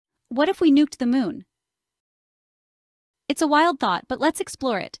What if we nuked the moon? It's a wild thought, but let's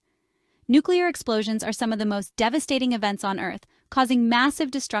explore it. Nuclear explosions are some of the most devastating events on Earth, causing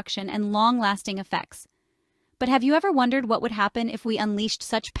massive destruction and long-lasting effects. But have you ever wondered what would happen if we unleashed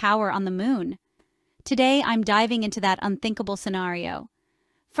such power on the moon? Today, I'm diving into that unthinkable scenario.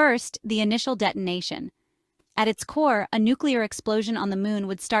 First, the initial detonation. At its core, a nuclear explosion on the moon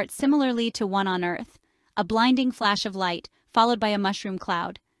would start similarly to one on Earth, a blinding flash of light, followed by a mushroom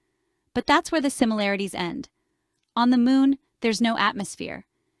cloud. But that's where the similarities end. On the moon, there's no atmosphere.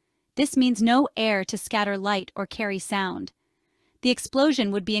 This means no air to scatter light or carry sound. The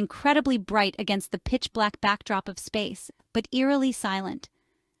explosion would be incredibly bright against the pitch-black backdrop of space, but eerily silent.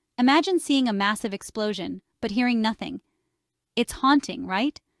 Imagine seeing a massive explosion, but hearing nothing. It's haunting,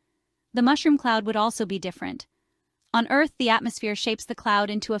 right? The mushroom cloud would also be different. On Earth, the atmosphere shapes the cloud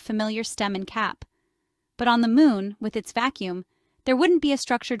into a familiar stem and cap. But on the moon, with its vacuum, there wouldn't be a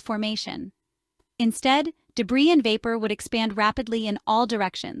structured formation. Instead, debris and vapor would expand rapidly in all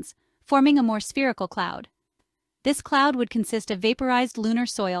directions, forming a more spherical cloud. This cloud would consist of vaporized lunar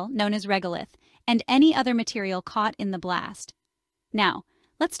soil, known as regolith, and any other material caught in the blast. Now,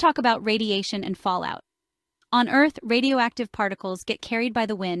 let's talk about radiation and fallout. On Earth, radioactive particles get carried by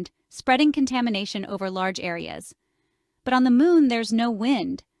the wind, spreading contamination over large areas. But on the moon, there's no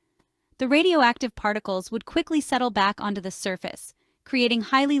wind. The radioactive particles would quickly settle back onto the surface, creating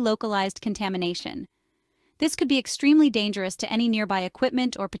highly localized contamination. This could be extremely dangerous to any nearby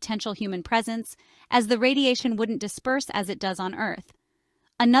equipment or potential human presence, as the radiation wouldn't disperse as it does on Earth.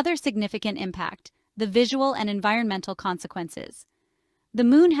 Another significant impact: the visual and environmental consequences. The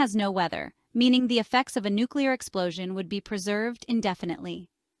moon has no weather, meaning the effects of a nuclear explosion would be preserved indefinitely.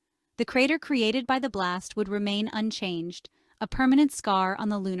 The crater created by the blast would remain unchanged, a permanent scar on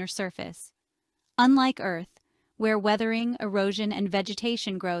the lunar surface. Unlike Earth, where weathering, erosion, and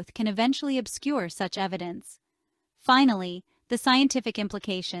vegetation growth can eventually obscure such evidence. Finally, the scientific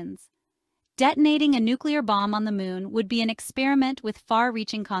implications. Detonating a nuclear bomb on the moon would be an experiment with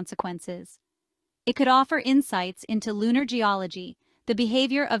far-reaching consequences. It could offer insights into lunar geology, the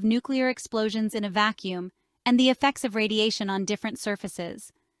behavior of nuclear explosions in a vacuum, and the effects of radiation on different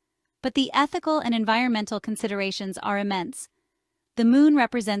surfaces. But the ethical and environmental considerations are immense. The moon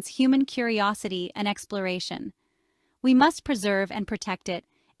represents human curiosity and exploration. We must preserve and protect it,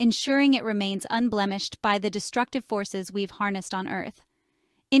 ensuring it remains unblemished by the destructive forces we've harnessed on Earth.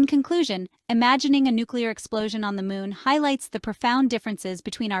 In conclusion, imagining a nuclear explosion on the moon highlights the profound differences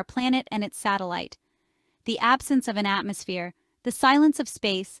between our planet and its satellite. The absence of an atmosphere, the silence of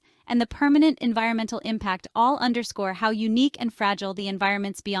space, and the permanent environmental impact all underscore how unique and fragile the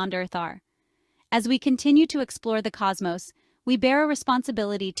environments beyond Earth are. As we continue to explore the cosmos, we bear a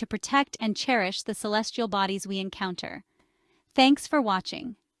responsibility to protect and cherish the celestial bodies we encounter. Thanks for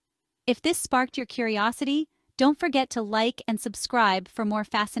watching. If this sparked your curiosity, don't forget to like and subscribe for more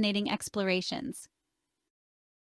fascinating explorations.